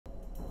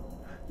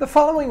The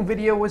following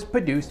video was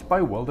produced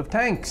by World of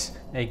Tanks,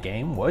 a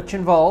game which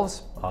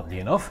involves, oddly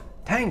enough,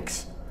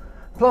 tanks,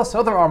 plus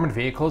other armoured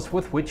vehicles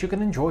with which you can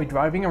enjoy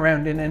driving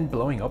around in and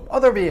blowing up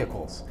other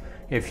vehicles.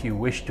 If you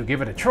wish to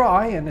give it a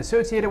try and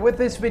associate it with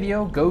this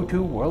video, go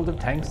to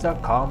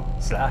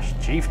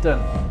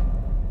worldoftanks.com/chieftain.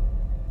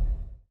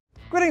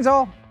 Greetings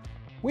all!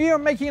 We are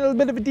making a little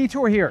bit of a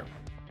detour here.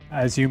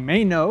 As you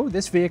may know,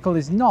 this vehicle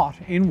is not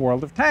in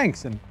World of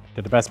Tanks, and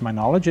to the best of my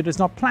knowledge, it is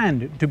not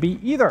planned to be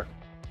either.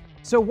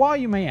 So why,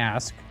 you may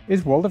ask,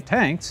 is World of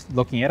Tanks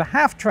looking at a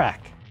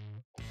half-track?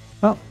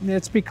 Well,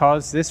 it's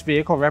because this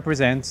vehicle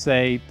represents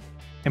an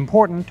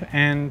important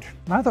and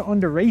rather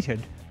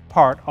underrated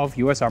part of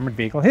US armoured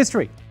vehicle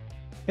history.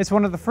 It's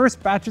one of the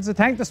first batches of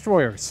tank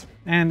destroyers,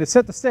 and it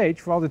set the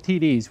stage for all the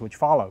TDs which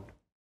followed.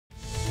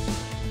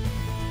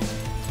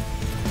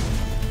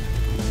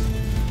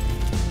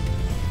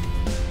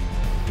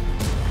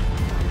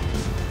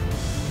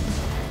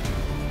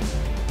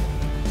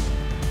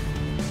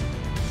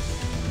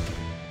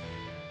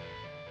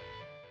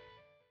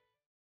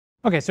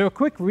 Okay, so a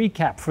quick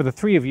recap for the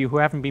three of you who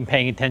haven't been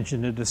paying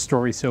attention to this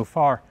story so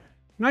far.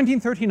 In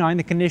 1939,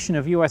 the condition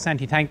of US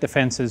anti-tank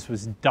defenses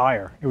was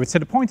dire. It was to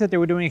the point that they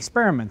were doing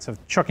experiments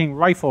of chucking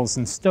rifles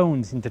and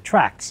stones into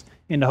tracks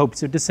in the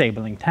hopes of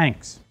disabling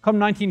tanks. Come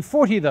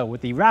 1940 though,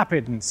 with the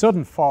rapid and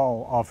sudden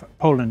fall of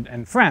Poland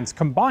and France,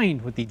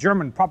 combined with the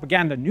German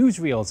propaganda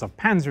newsreels of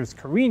panzers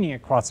careening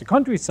across the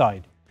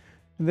countryside,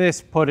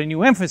 this put a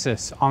new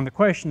emphasis on the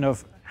question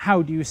of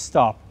how do you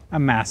stop a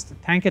massed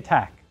tank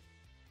attack?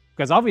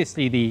 Because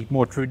obviously the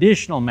more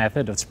traditional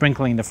method of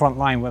sprinkling the front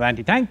line with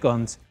anti-tank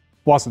guns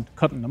wasn't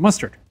cutting the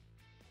mustard.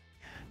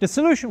 The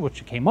solution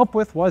which it came up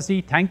with was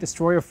the tank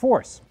destroyer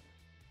force.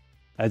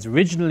 As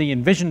originally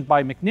envisioned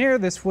by McNair,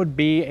 this would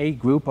be a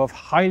group of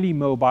highly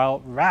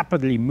mobile,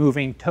 rapidly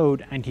moving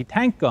towed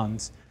anti-tank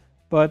guns,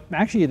 but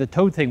actually the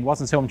towed thing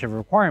wasn't so much of a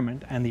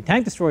requirement, and the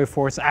tank destroyer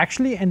force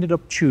actually ended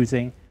up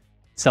choosing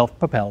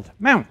self-propelled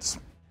mounts.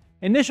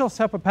 Initial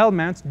self-propelled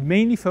mounts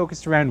mainly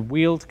focused around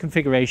wheeled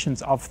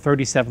configurations of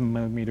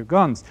 37mm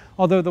guns,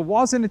 although there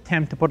was an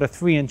attempt to put a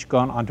 3-inch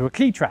gun onto a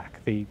clee track,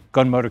 the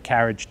gun motor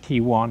carriage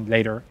T1,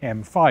 later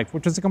M5,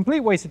 which was a complete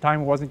waste of time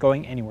and wasn't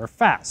going anywhere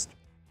fast.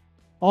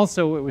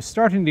 Also, it was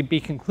starting to be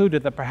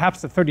concluded that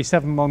perhaps the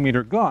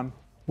 37mm gun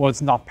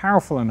was not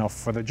powerful enough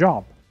for the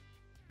job.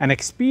 An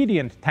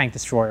expedient tank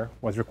destroyer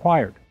was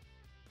required.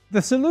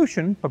 The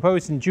solution,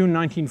 proposed in June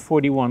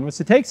 1941, was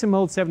to take some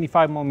old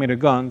 75mm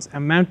guns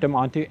and mount them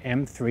onto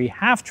M3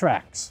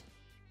 half-tracks.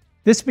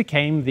 This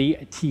became the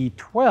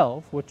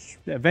T12, which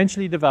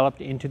eventually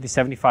developed into the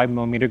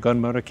 75mm gun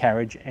motor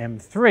carriage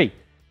M3,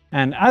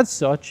 and as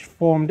such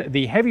formed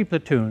the heavy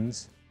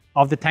platoons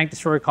of the tank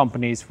destroyer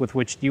companies with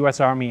which the US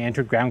Army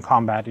entered ground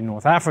combat in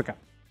North Africa.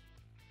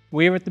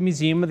 We're at the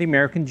Museum of the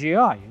American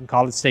GI in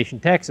College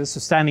Station, Texas, so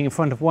standing in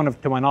front of one of,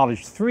 to my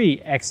knowledge,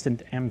 3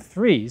 extant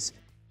M3s.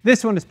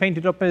 This one is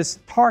painted up as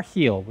Tar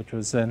Heel, which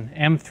was an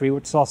M3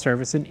 which saw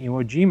service in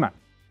Iwo Jima.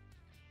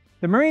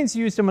 The Marines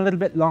used them a little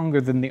bit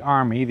longer than the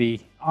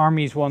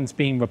Army's ones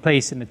being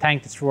replaced in the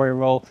tank destroyer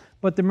role,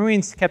 but the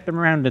Marines kept them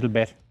around a little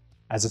bit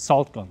as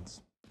assault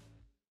guns.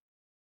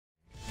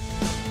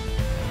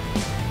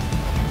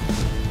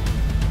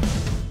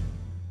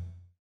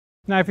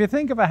 Now, if you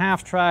think of a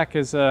half-track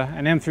as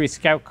an M3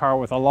 scout car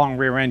with a long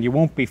rear end, you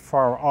won't be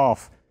far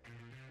off.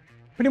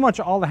 Pretty much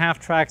all the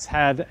half-tracks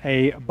had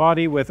a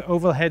body with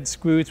oval head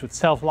screws with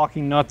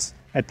self-locking nuts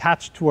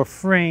attached to a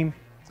frame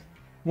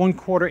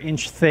 1/4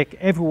 inch thick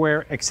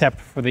everywhere except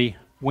for the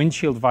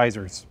windshield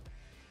visors.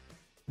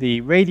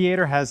 The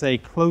radiator has a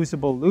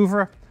closable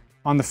louver.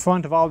 On the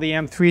front of all the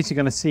M3s you're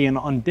going to see an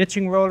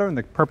unditching roller, and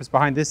the purpose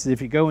behind this is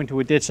if you go into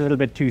a ditch a little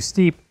bit too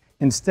steep,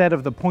 instead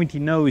of the pointy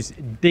nose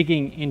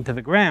digging into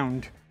the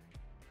ground,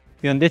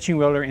 the unditching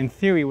roller in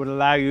theory would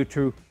allow you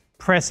to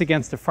press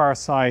against the far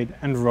side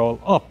and roll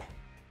up.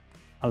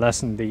 A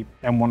lesson the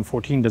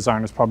M114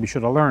 designers probably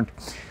should have learned.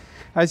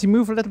 As you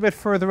move a little bit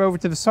further over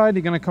to the side,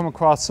 you're going to come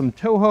across some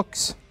tow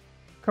hooks.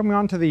 Coming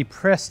onto the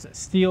pressed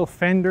steel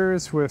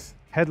fenders with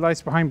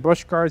headlights behind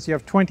brush guards, you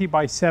have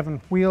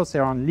 20x7 wheels.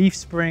 They're on leaf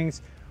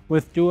springs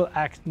with dual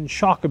action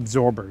shock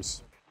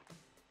absorbers.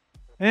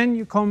 Then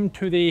you come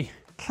to the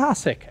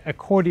classic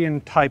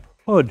accordion type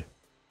hood,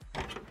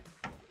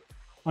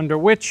 under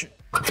which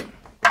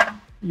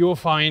you'll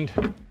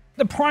find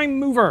the prime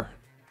mover,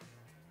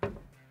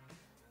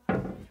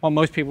 what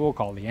most people will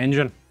call the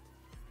engine.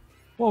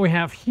 What we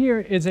have here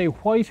is a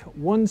white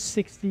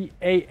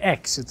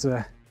 160AX. It's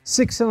a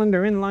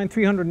 6-cylinder inline,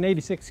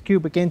 386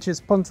 cubic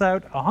inches, pumps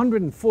out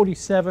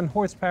 147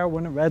 horsepower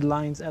when it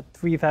redlines at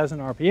 3,000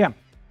 RPM.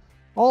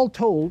 All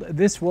told,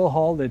 this will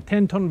haul the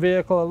 10-ton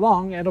vehicle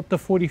along at up to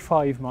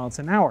 45 miles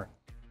an hour.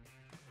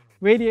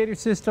 Radiator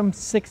system,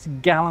 6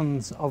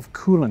 gallons of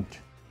coolant.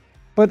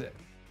 But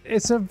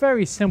it's a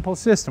very simple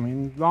system. I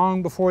mean,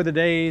 long before the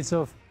days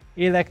of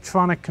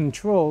electronic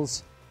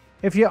controls,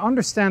 if you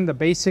understand the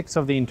basics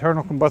of the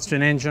internal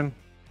combustion engine,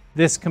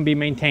 this can be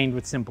maintained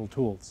with simple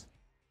tools.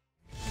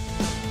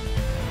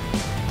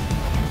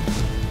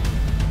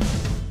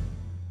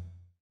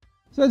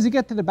 So as you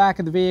get to the back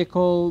of the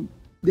vehicle,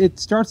 it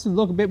starts to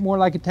look a bit more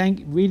like a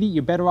tank. Really,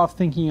 you're better off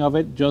thinking of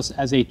it just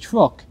as a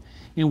truck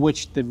in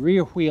which the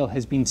rear wheel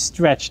has been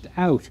stretched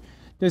out.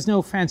 There's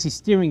no fancy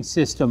steering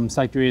systems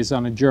like there is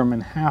on a German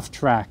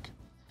half-track.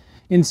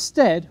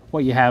 Instead,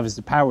 what you have is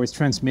the power is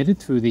transmitted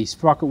through the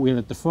sprocket wheel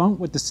at the front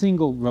with the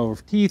single row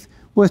of teeth,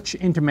 which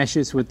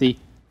intermeshes with the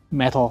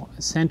metal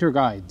center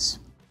guides.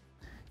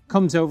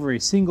 Comes over a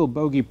single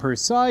bogie per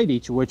side,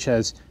 each of which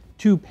has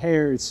 2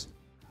 pairs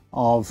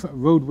of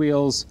road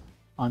wheels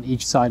on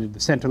each side of the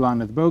center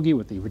line of the bogie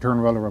with the return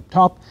roller up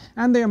top,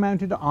 and they are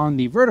mounted on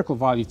the vertical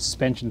volley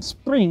suspension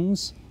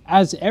springs,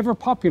 as ever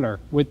popular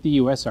with the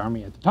US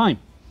Army at the time.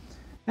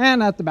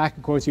 And at the back,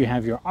 of course, you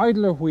have your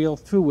idler wheel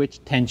through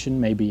which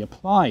tension may be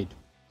applied.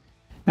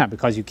 Now,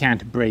 because you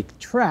can't break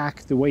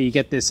track, the way you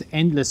get this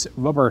endless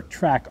rubber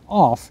track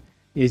off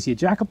is you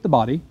jack up the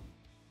body,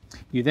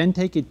 you then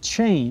take a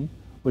chain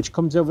which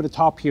comes over the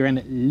top here and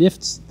it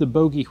lifts the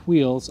bogie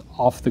wheels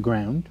off the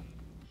ground.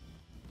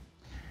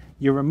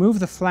 You remove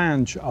the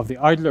flange of the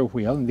idler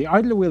wheel, and the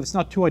idler wheel is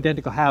not 2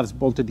 identical halves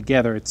bolted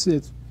together.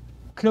 It's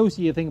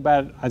closely, you think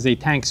about it as a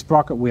tank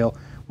sprocket wheel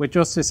with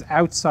just this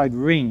outside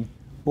ring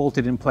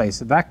bolted in place.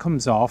 So that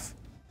comes off,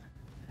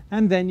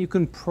 and then you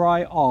can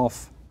pry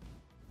off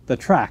the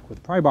track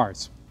with pry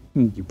bars.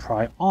 And you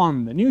pry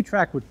on the new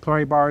track with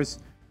pry bars,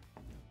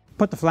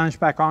 put the flange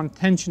back on,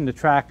 tension the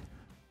track,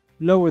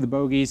 lower the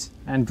bogies,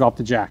 and drop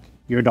the jack.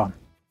 You're done.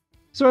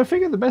 So I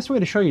figured the best way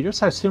to show you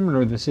just how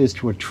similar this is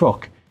to a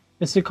truck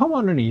is to come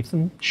underneath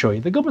and show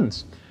you the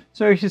gubbins.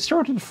 So if you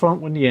start at the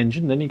front with the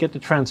engine, then you get the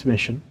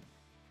transmission,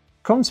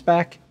 comes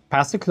back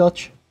past the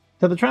clutch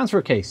to the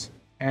transfer case,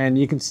 and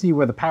you can see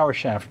where the power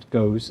shaft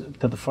goes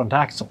to the front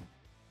axle.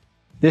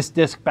 This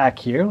disc back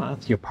here,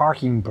 that's your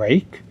parking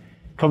brake,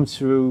 comes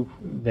through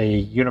the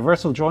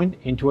universal joint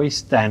into a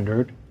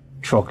standard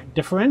truck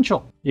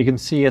differential. You can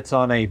see it's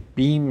on a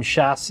beam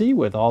chassis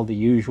with all the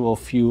usual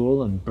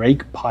fuel and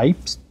brake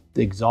pipes,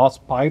 the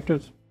exhaust pipe.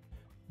 There's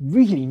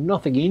really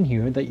nothing in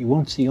here that you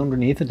won't see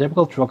underneath a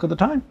typical truck of the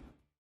time.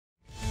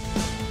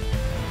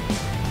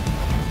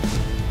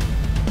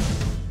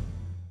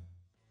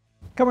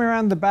 Coming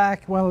around the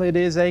back, well, it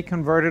is a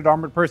converted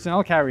armored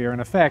personnel carrier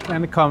in effect,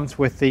 and it comes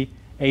with the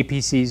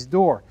APC's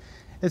door.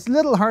 It's a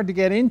little hard to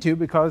get into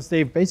because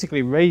they've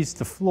basically raised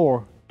the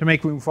floor to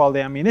make room for all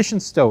the ammunition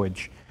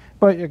stowage,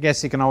 but I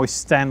guess you can always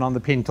stand on the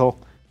pintle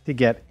to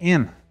get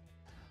in.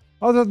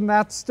 Other than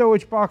that,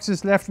 stowage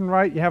boxes left and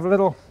right. You have a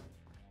little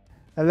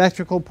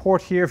electrical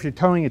port here if you're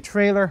towing a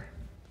trailer,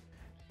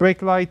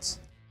 brake lights,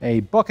 a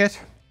bucket,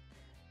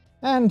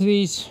 and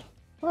these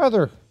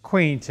rather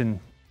quaint and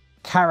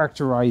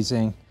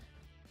characterizing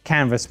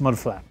canvas mud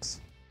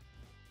flaps.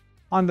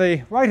 On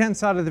the right hand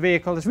side of the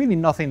vehicle, there's really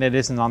nothing that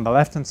isn't on the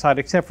left hand side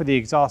except for the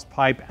exhaust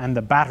pipe and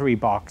the battery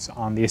box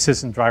on the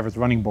assistant driver's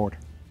running board.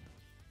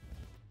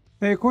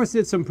 They of course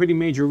did some pretty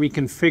major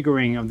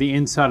reconfiguring of the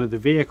inside of the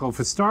vehicle.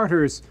 For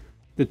starters,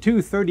 the 2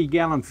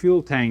 30-gallon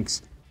fuel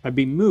tanks had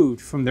been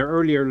moved from their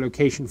earlier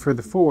location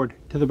further forward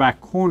to the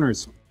back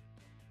corners.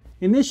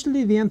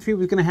 Initially, the M3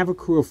 was going to have a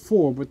crew of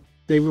 4, but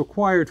they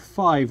required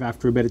 5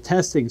 after a bit of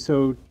testing.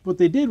 So what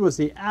they did was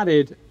they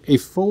added a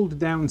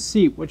fold-down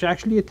seat, which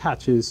actually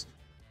attaches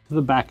to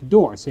the back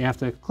door. So you have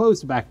to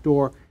close the back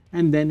door,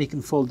 and then you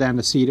can fold down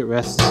the seat. It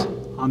rests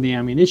on the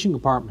ammunition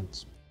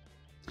compartments.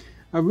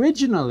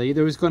 Originally,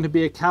 there was going to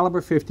be a caliber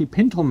 50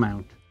 pintle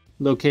mount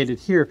located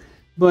here,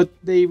 but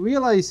they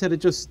realized that it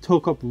just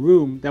took up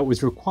room that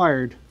was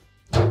required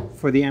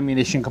for the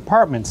ammunition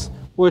compartments,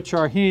 which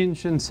are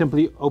hinged and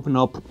simply open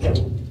up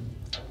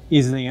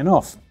easily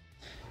enough.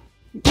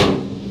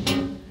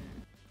 The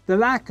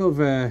lack of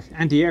an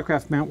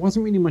anti-aircraft mount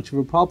wasn't really much of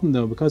a problem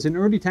though, because in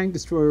early tank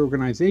destroyer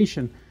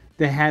organization,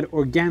 they had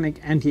organic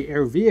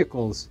anti-air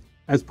vehicles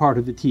as part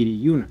of the TD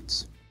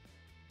units.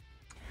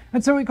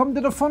 And so we come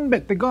to the fun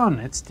bit, the gun.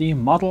 It's the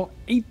Model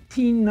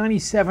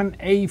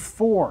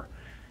 1897A4.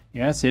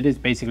 Yes, it is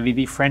basically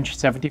the French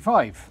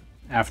 75,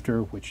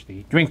 after which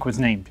the drink was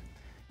named.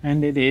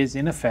 And it is,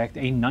 in effect,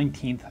 a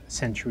 19th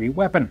century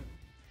weapon.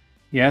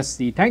 Yes,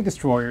 the tank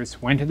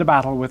destroyers went into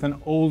battle with an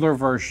older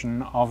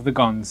version of the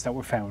guns that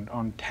were found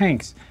on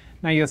tanks.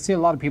 Now, you'll see a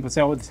lot of people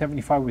say, oh, the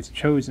 75 was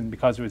chosen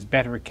because it was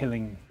better at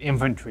killing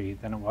infantry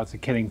than it was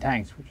at killing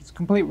tanks, which is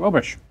complete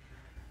rubbish.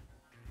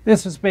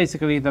 This was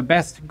basically the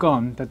best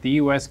gun that the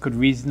US could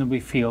reasonably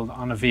field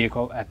on a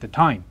vehicle at the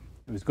time.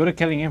 It was good at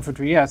killing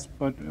infantry, yes,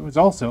 but it was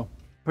also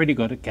pretty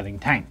good at killing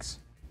tanks.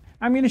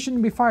 Ammunition to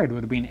be fired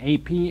would have been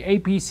AP,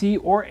 APC,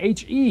 or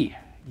HE.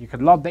 You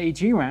could load the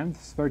HE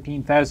rounds,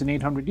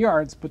 13,800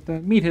 yards, but the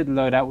meated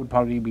loadout would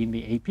probably be in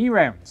the AP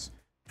rounds.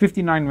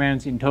 59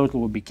 rounds in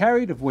total would be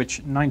carried, of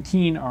which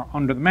 19 are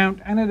under the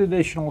mount and an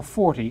additional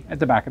 40 at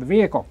the back of the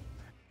vehicle.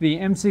 The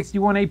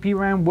M61 AP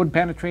round would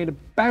penetrate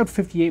about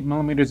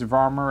 58mm of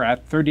armor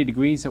at 30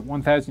 degrees at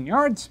 1,000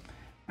 yards,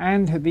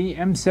 and the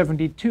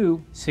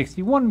M72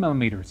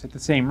 61mm at the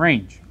same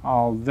range,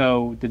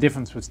 although the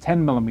difference was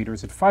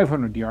 10mm at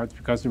 500 yards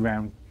because the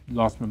round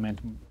lost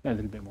momentum a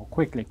little bit more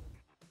quickly.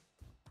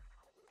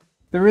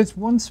 There is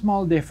one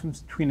small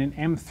difference between an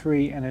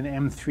M3 and an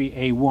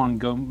M3A1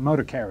 gun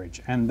motor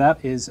carriage, and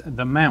that is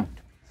the mount.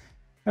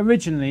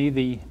 Originally,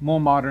 the more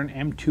modern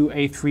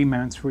M2A3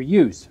 mounts were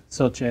used,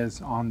 such as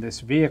on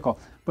this vehicle,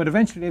 but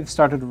eventually they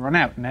started to run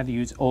out and had to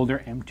use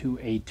older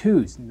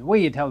M2A2s. And the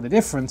way you tell the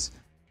difference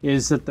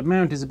is that the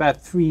mount is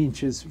about 3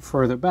 inches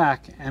further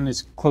back and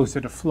is closer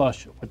to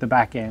flush with the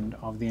back end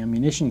of the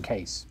ammunition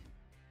case.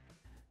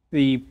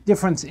 The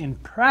difference in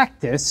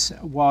practice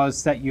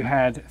was that you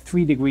had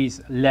 3 degrees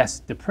less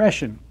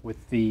depression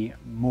with the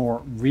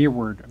more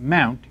rearward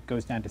mount. It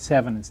goes down to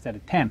 7 instead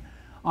of 10.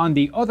 On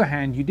the other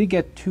hand, you did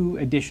get 2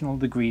 additional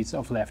degrees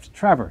of left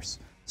traverse.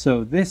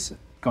 So this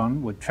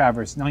gun would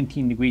traverse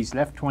 19 degrees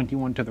left,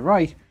 21 to the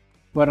right,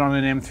 but on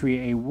an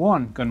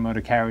M3A1 gun motor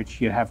carriage,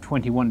 you'd have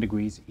 21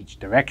 degrees each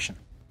direction.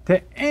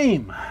 To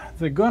aim,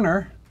 the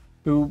gunner,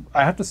 who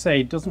I have to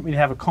say doesn't really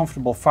have a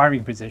comfortable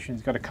firing position,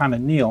 he's got to kind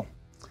of kneel,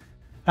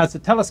 has a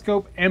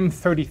telescope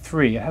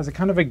M33. It has a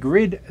kind of a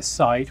grid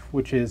sight,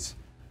 which is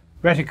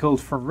reticled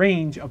for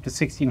range up to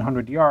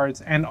 1600 yards,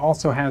 and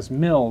also has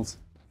mils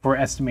for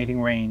estimating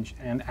range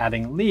and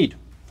adding lead.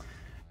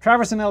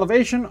 Traverse and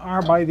elevation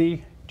are by the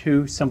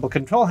 2 simple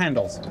control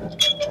handles.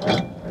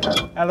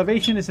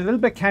 Elevation is a little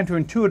bit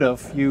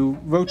counterintuitive. You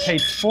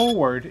rotate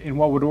forward in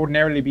what would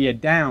ordinarily be a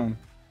down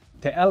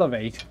to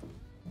elevate,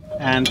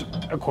 and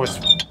of course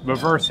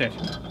reverse it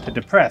to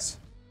depress.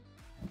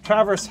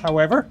 Traverse,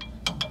 however,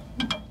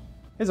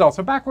 is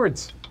also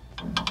backwards.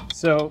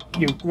 So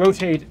you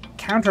rotate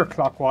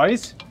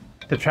counterclockwise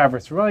to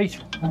traverse right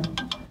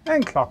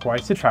and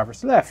clockwise to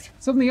traverse left.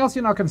 Something else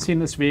you're not going to see in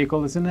this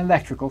vehicle is an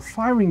electrical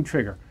firing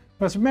trigger.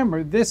 Because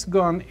remember, this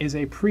gun is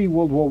a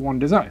pre-World War I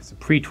design. It's a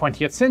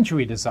pre-20th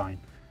century design.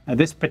 Now,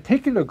 this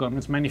particular gun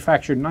was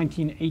manufactured in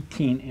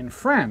 1918 in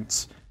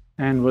France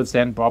and was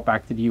then brought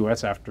back to the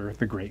US after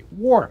the Great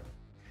War.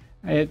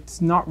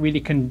 It's not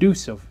really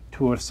conducive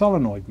to a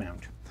solenoid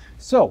mount.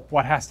 So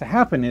what has to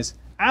happen is,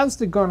 as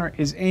the gunner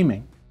is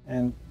aiming,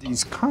 and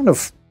he's kind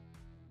of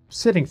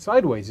sitting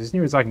sideways as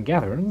near as I can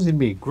gather, it doesn't seem to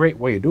be a great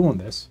way of doing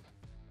this,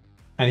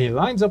 and he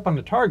lines up on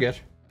the target,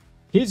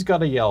 he's got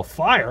to yell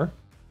fire,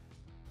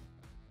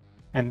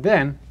 and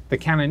then the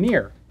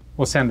cannoneer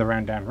will send the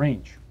round down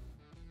range.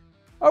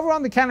 Over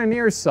on the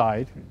cannoneer's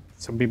side,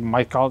 some people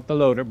might call it the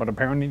loader, but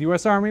apparently in the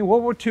US Army,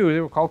 World War II, they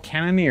were called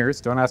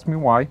cannoneers, don't ask me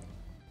why.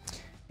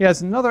 He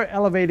has another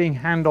elevating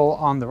handle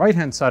on the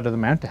right-hand side of the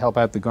mount to help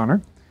out the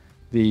gunner.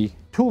 The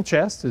tool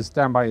chest is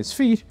down by his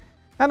feet,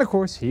 and of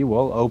course he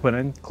will open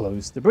and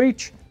close the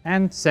breech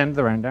and send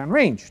the round down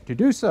range. To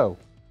do so,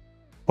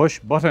 push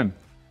button,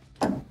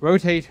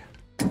 rotate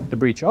the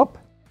breech up,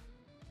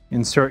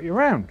 insert your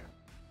round,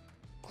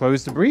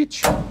 close the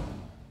breech,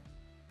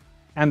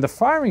 and the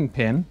firing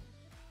pin,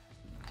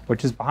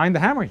 which is behind the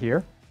hammer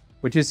here,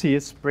 which you see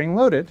is spring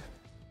loaded.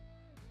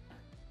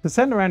 To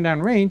send the round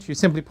down range, you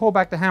simply pull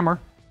back the hammer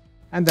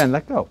and then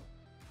let go.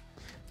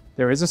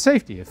 There is a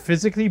safety. It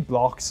physically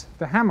blocks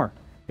the hammer.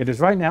 It is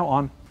right now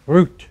on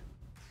route.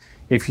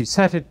 If you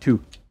set it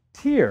to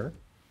tir,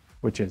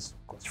 which is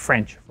of course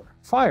French for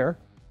fire,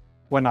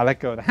 when I let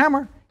go of the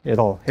hammer,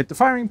 it'll hit the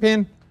firing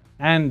pin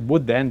and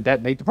would then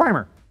detonate the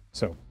primer.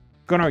 So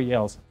gunner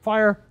yells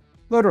fire,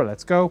 loader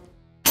lets go.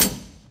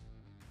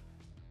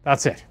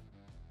 That's it.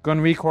 Gun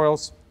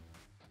recoils,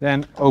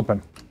 then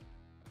open.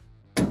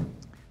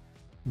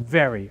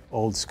 Very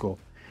old school.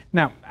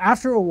 Now,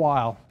 after a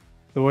while,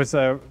 there was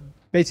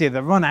basically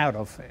the run out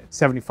of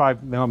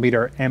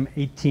 75mm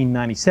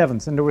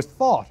M1897s, and there was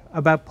thought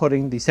about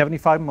putting the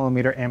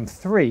 75mm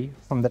M3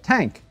 from the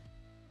tank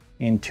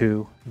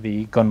into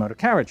the gun motor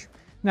carriage.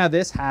 Now,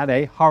 this had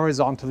a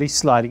horizontally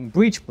sliding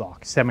breech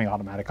block,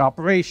 semi-automatic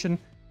operation,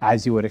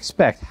 as you would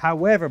expect.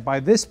 However, by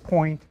this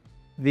point,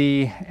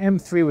 the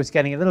M3 was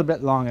getting a little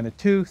bit long in the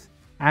tooth,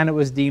 and it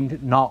was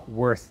deemed not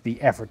worth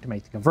the effort to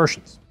make the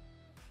conversions.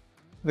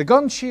 The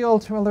gun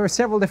shield, well, there are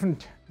several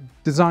different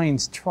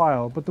designs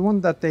trial, but the one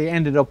that they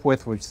ended up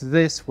with was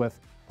this, with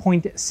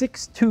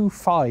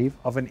 0.625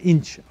 of an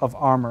inch of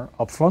armor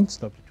up front,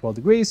 so up to 12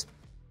 degrees,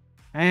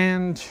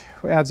 and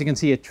as you can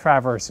see, it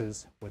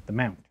traverses with the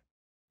mount.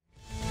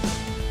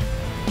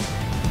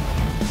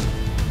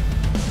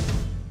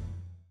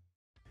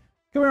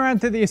 Coming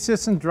around to the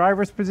assistant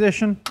driver's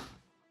position,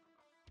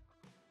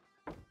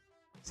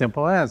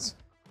 simple as.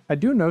 I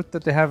do note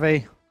that they have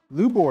a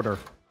lube order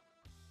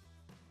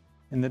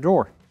in the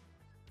door.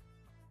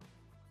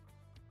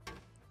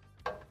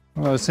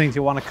 One of those things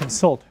you want to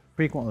consult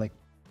frequently.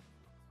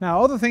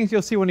 Now, other things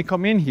you'll see when you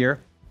come in here,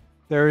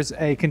 there's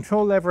a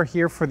control lever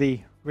here for the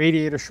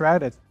radiator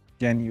shroud.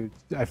 Again,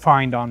 I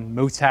find on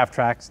most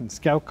half-tracks and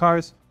scout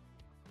cars.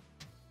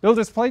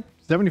 Builder's plate,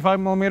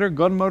 75mm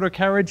gun motor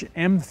carriage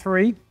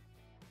M3.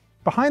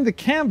 Behind the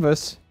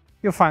canvas,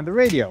 you'll find the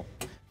radio.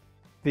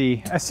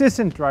 The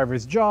assistant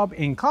driver's job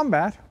in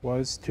combat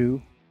was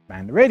to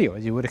man the radio,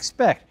 as you would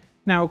expect.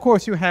 Now, of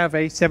course, you have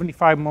a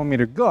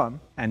 75mm gun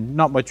and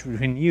not much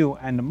between you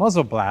and the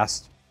muzzle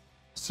blast.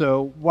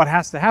 So what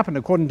has to happen,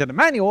 according to the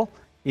manual,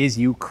 is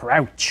you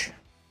crouch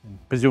and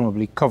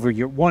presumably cover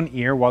your one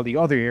ear while the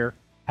other ear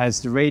has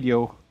the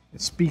radio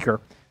speaker.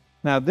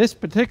 Now this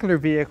particular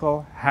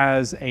vehicle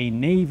has a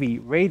Navy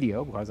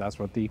radio because that's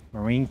what the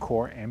Marine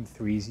Corps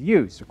M3s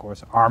use. Of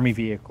course, Army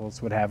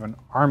vehicles would have an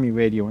Army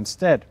radio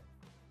instead.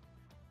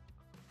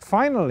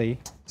 Finally,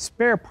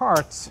 spare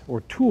parts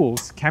or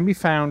tools can be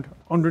found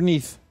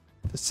underneath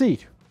the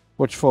seat,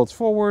 which folds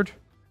forward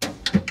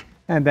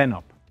and then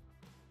up.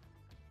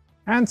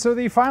 And so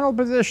the final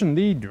position,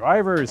 the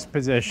driver's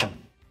position.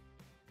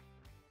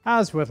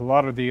 As with a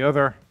lot of the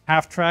other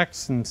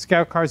half-tracks and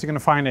scout cars, you're going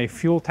to find a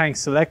fuel tank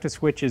selector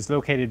switch is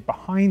located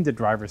behind the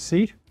driver's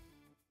seat.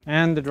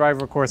 And the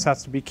driver, of course,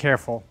 has to be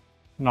careful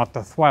not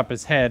to thwap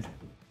his head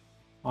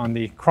on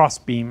the cross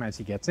beam as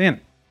he gets in.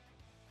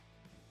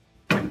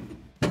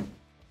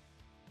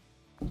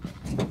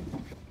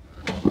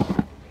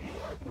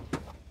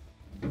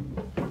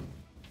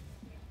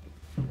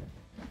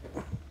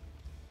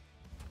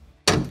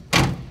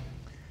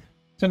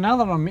 So now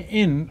that I'm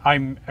in,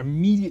 I'm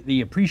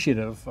immediately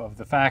appreciative of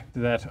the fact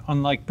that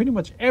unlike pretty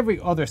much every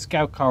other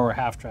scout car or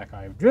half-track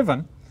I've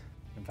driven,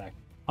 in fact,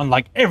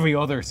 unlike every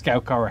other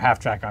scout car or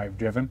half-track I've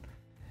driven,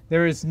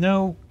 there is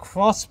no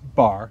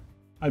crossbar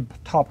at the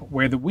top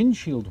where the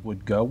windshield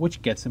would go,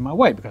 which gets in my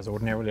way, because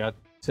ordinarily I'd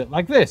sit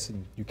like this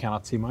and you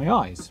cannot see my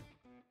eyes,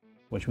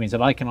 which means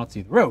that I cannot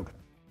see the road.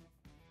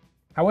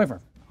 However,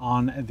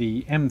 on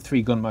the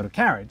M3 gun motor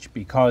carriage,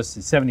 because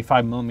the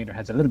 75mm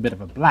has a little bit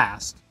of a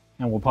blast,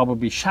 and will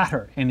probably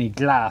shatter any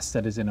glass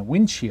that is in a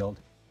windshield.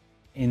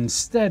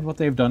 Instead, what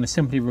they've done is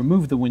simply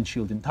remove the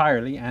windshield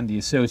entirely and the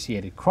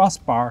associated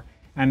crossbar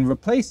and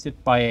replaced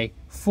it by a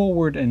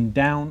forward and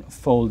down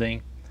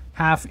folding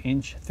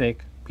half-inch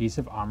thick piece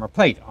of armor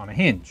plate on a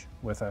hinge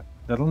with a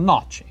little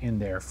notch in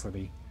there for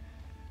the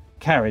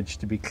carriage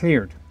to be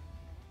cleared.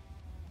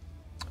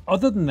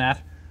 Other than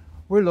that,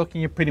 we're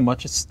looking at pretty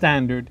much a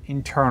standard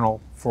internal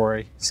for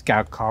a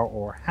scout car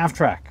or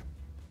half-track.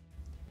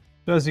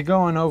 So as you're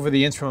going over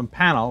the instrument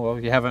panel, well,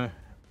 you have a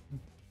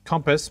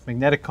compass,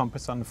 magnetic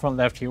compass on the front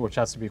left here, which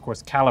has to be, of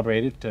course,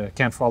 calibrated to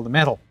account for all the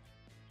metal.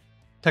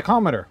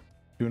 Tachometer.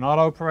 Do not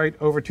operate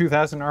over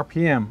 2000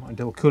 RPM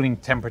until cooling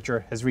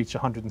temperature has reached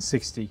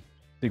 160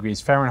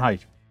 degrees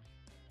Fahrenheit.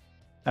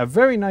 A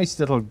very nice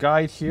little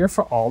guide here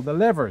for all the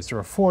levers. There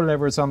are 4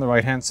 levers on the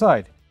right-hand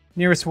side.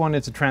 Nearest one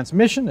is a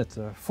transmission. It's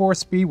a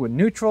 4-speed with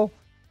neutral,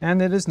 and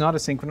it is not a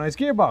synchronized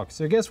gearbox.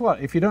 So guess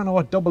what? If you don't know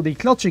what double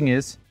declutching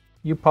is,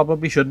 you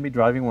probably shouldn't be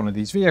driving one of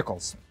these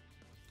vehicles.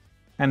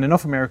 And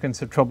enough Americans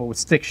have trouble with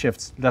stick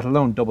shifts, let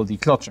alone double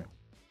declutching.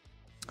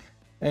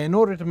 In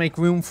order to make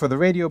room for the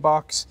radio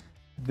box,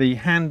 the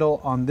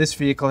handle on this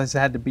vehicle has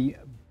had to be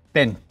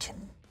bent.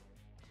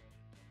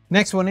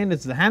 Next one in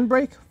is the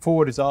handbrake.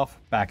 Forward is off,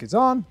 back is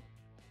on.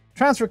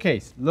 Transfer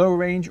case, low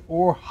range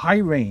or high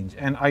range.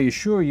 And I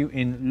assure you,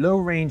 in low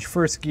range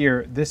first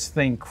gear, this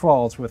thing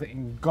crawls with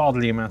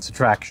ungodly amounts of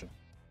traction.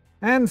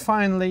 And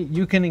finally,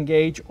 you can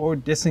engage or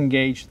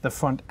disengage the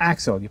front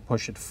axle. You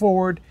push it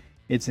forward,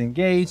 it's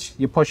engaged.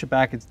 You push it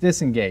back, it's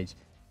disengaged.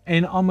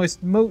 In almost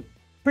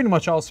pretty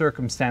much all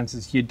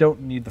circumstances, you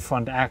don't need the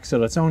front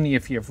axle. It's only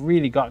if you've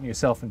really gotten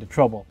yourself into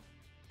trouble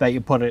that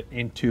you put it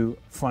into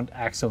front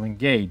axle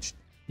engaged.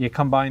 You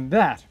combine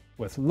that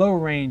with low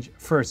range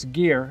first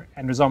gear,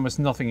 and there's almost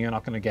nothing you're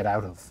not going to get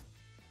out of.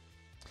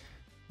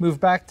 Move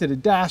back to the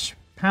dash.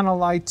 Panel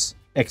lights.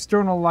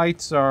 External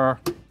lights are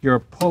your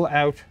pull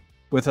out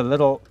with a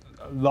little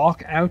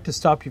lock out to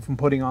stop you from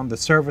putting on the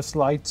service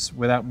lights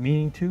without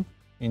meaning to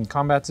in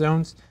combat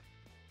zones.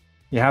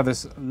 You have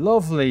this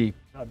lovely,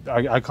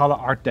 I call it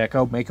Art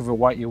Deco, make of it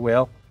what you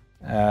will,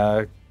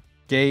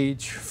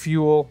 gauge,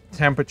 fuel,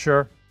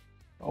 temperature,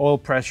 oil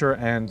pressure,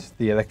 and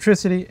the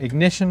electricity,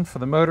 ignition for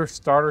the motor,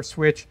 starter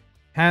switch,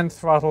 hand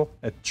throttle,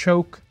 a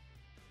choke.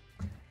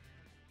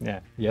 Yeah,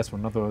 yes,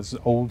 one of those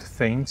old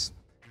things.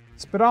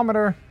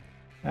 Speedometer,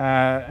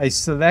 a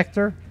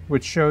selector,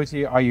 which shows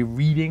you are you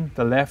reading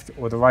the left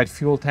or the right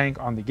fuel tank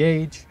on the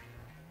gauge,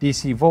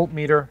 DC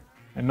voltmeter,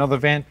 another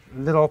vent,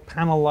 little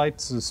panel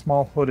lights, a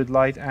small hooded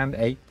light, and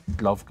a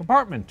glove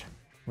compartment,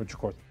 which of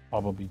course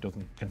probably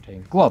doesn't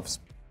contain gloves.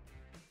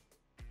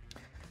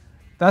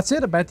 That's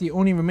it. About the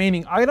only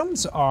remaining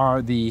items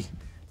are the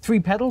 3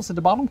 pedals at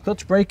the bottom,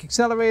 clutch, brake,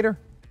 accelerator,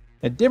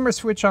 a dimmer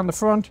switch on the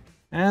front,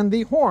 and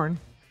the horn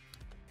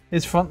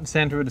is front and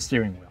center of the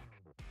steering wheel.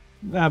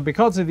 Now,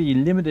 because of the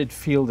limited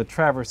field of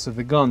traverse of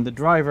the gun, the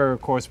driver,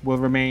 of course, will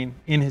remain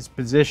in his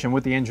position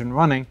with the engine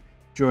running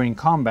during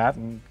combat,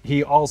 and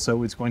he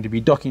also is going to be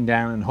ducking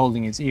down and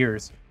holding his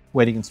ears,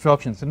 waiting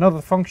instructions.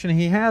 Another function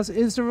he has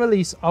is the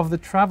release of the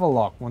travel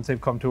lock once they've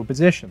come to a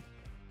position.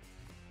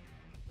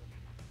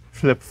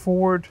 Flip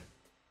forward,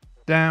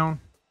 down,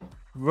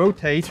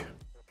 rotate,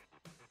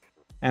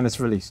 and it's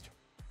released.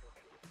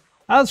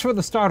 As for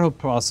the startup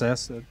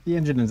process, the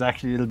engine is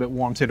actually a little bit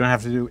warm, so you don't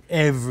have to do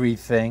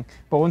everything.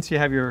 But once you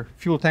have your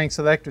fuel tank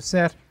selector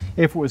set,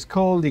 if it was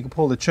cold, you can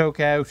pull the choke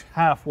out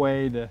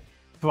halfway, the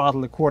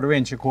throttle a 1/4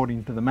 inch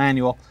according to the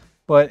manual.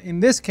 But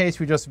in this case,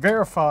 we just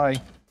verify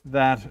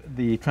that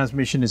the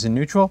transmission is in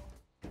neutral.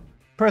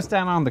 Press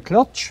down on the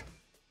clutch,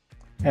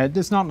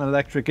 It's not an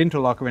electric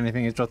interlock or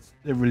anything, it's just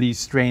a release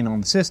strain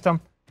on the system.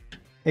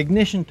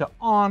 Ignition to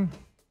on,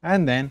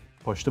 and then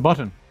push the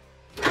button.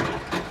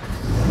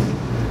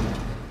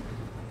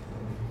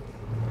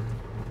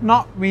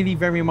 Not really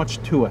very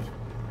much to it.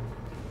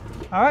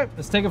 All right,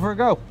 let's take it for a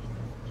go.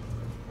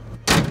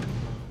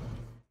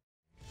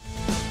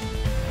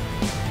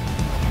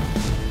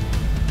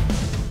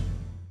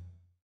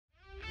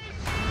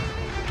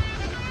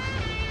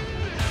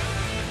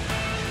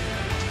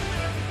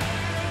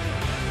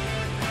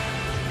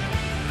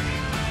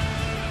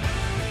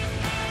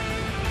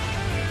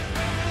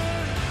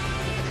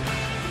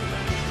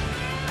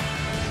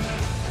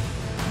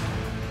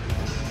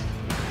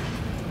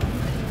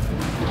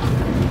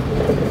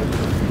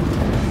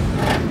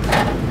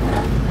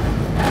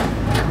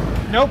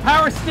 No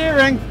power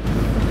steering.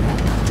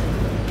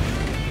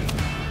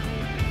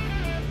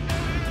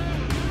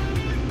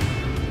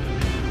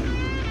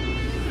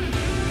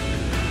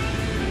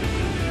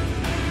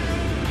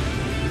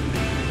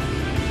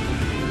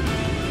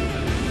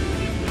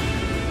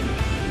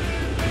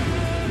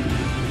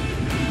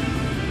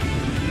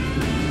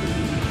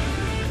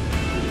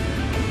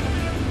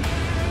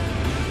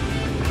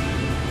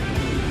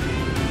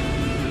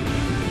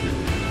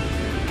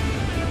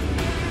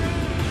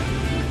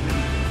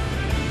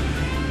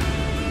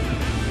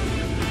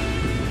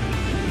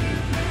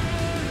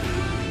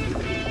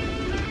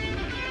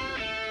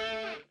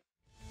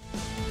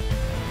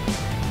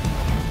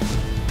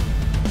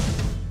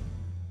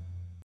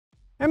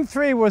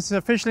 M3 was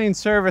officially in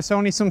service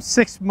only some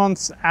 6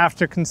 months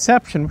after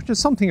conception, which is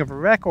something of a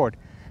record.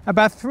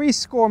 About 3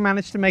 score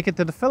managed to make it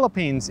to the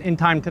Philippines in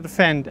time to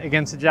defend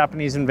against the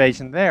Japanese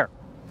invasion there.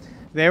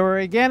 They were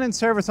again in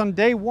service on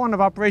day 1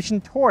 of Operation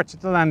Torch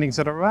at the landings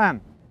at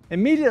Iran.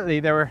 Immediately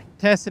they were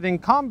tested in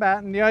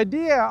combat, and the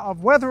idea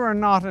of whether or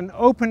not an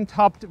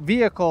open-topped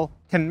vehicle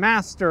can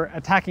master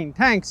attacking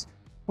tanks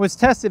was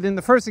tested in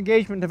the first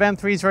engagement of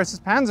M3s versus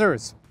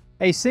Panzers.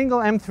 A single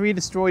M3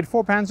 destroyed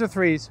 4 Panzer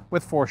IIIs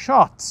with 4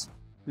 shots.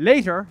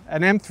 Later,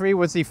 an M3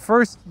 was the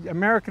first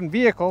American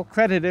vehicle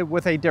credited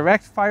with a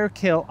direct fire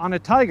kill on a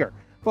Tiger,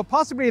 but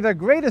possibly their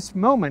greatest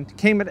moment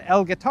came at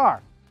El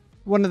Guitar,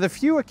 one of the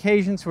few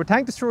occasions where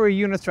tank destroyer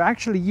units are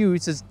actually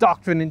used as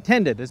doctrine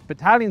intended, as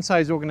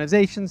battalion-sized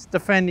organizations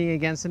defending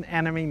against an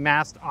enemy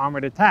massed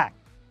armored attack.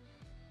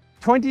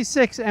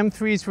 26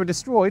 M3s were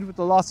destroyed with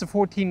the loss of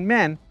 14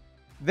 men.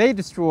 They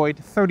destroyed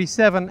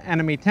 37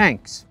 enemy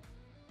tanks,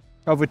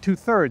 over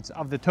 2/3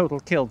 of the total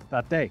killed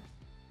that day.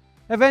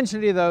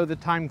 Eventually though, the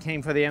time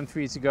came for the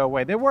M3s to go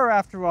away. They were,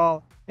 after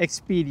all,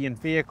 expedient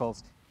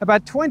vehicles.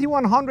 About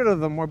 2,100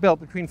 of them were built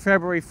between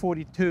February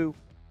 42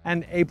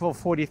 and April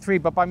 43,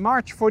 but by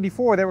March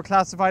 44 they were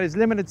classified as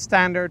limited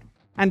standard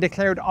and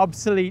declared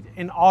obsolete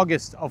in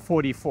August of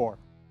 44,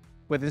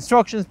 with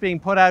instructions being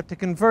put out to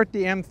convert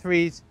the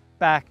M3s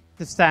back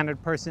to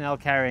standard personnel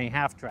carrying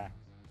half-tracks.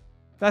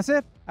 That's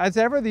it. As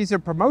ever, these are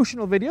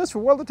promotional videos for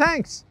World of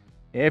Tanks.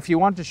 If you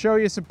want to show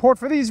your support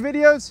for these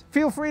videos,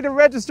 feel free to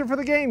register for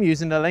the game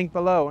using the link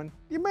below, and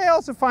you may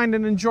also find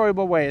an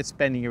enjoyable way of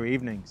spending your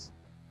evenings.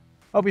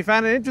 Hope you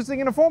found it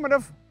interesting and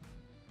informative.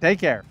 Take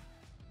care.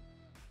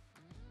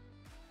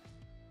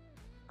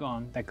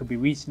 Gun that could be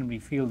reasonably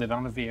fielded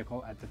on a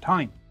vehicle at the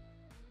time.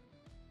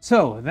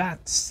 So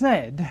that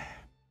said,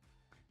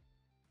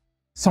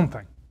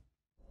 something.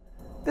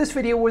 This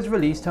video was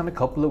released on a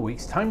couple of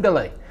weeks' time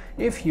delay.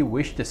 If you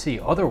wish to see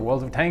other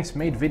World of Tanks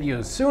made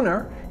videos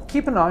sooner,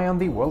 keep an eye on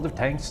the World of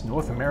Tanks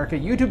North America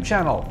YouTube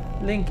channel.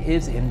 Link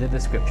is in the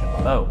description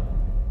below.